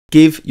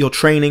Give your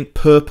training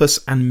purpose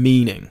and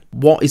meaning.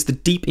 What is the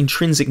deep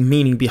intrinsic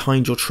meaning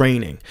behind your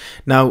training?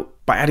 Now,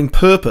 by adding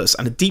purpose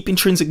and a deep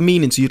intrinsic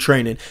meaning to your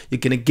training, you're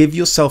going to give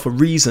yourself a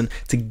reason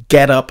to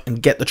get up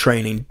and get the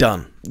training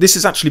done. This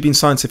has actually been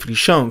scientifically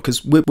shown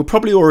because we're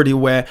probably already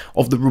aware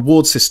of the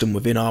reward system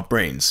within our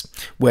brains,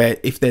 where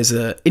if there's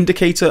an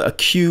indicator, a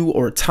cue,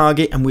 or a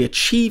target, and we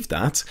achieve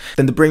that,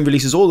 then the brain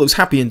releases all those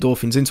happy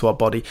endorphins into our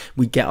body,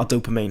 we get our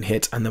dopamine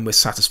hit, and then we're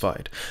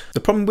satisfied.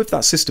 The problem with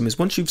that system is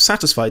once you've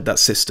satisfied that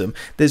system,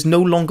 there's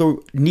no longer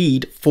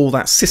need for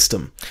that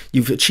system.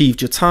 You've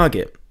achieved your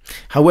target.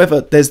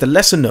 However, there's the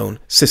lesser known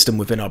system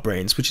within our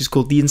brains, which is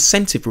called the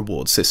incentive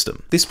reward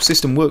system. This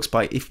system works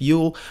by if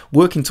you're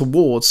working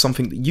towards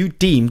something that you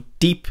deem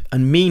deep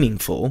and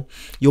meaningful,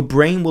 your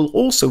brain will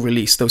also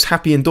release those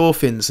happy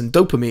endorphins and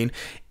dopamine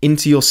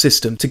into your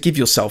system to give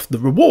yourself the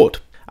reward.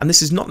 And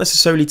this is not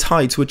necessarily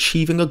tied to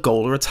achieving a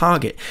goal or a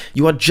target.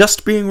 You are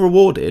just being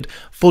rewarded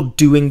for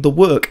doing the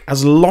work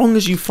as long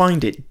as you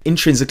find it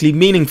intrinsically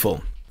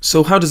meaningful.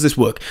 So how does this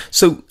work?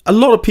 So a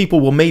lot of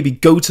people will maybe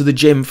go to the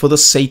gym for the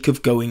sake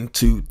of going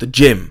to the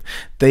gym.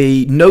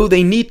 They know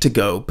they need to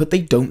go, but they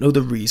don't know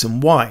the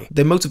reason why.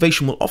 Their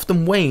motivation will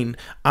often wane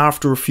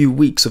after a few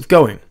weeks of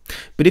going.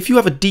 But if you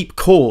have a deep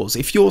cause,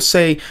 if you're,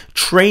 say,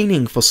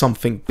 training for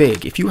something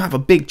big, if you have a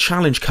big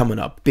challenge coming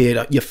up, be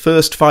it your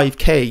first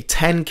 5K,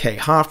 10K,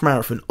 half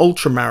marathon,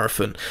 ultra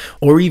marathon,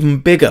 or even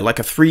bigger, like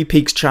a 3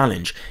 Peaks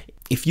challenge,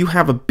 if you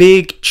have a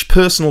big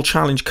personal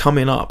challenge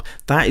coming up,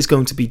 that is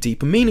going to be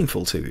deep and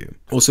meaningful to you.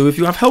 Also, if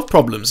you have health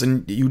problems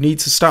and you need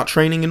to start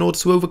training in order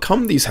to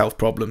overcome these health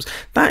problems,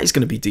 that is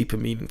going to be deep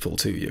and meaningful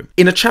to you.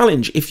 In a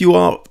challenge, if you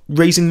are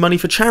raising money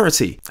for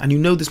charity and you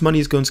know this money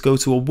is going to go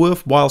to a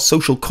worthwhile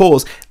social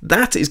cause,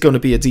 that is going to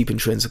be a deep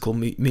intrinsic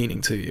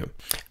meaning to you.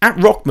 At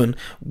ROKMAN,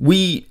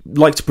 we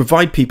like to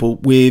provide people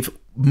with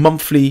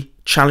monthly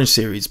challenge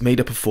series made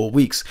up of 4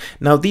 weeks.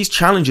 Now, these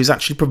challenges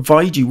actually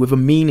provide you with a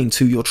meaning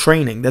to your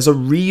training. There's a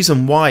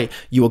reason why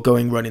you are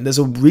going running. There's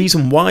a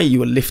reason why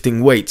you are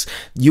lifting weights.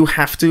 You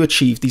have to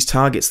achieve these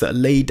targets that are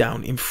laid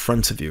down in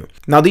front of you.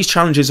 Now, these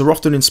challenges are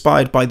often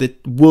inspired by the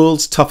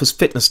world's toughest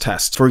fitness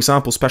tests, for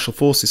example, Special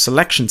Forces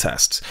selection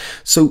tests.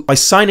 So by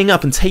signing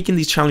up and taking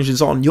these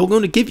challenges on, you're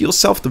going to give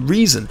yourself the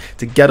reason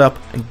to get up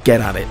and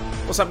get at it.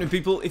 What's happening,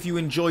 people? If you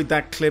enjoyed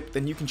that clip,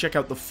 then you can check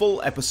out the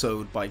full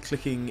episode by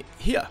clicking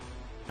here.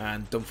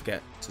 And don't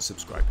forget to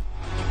subscribe.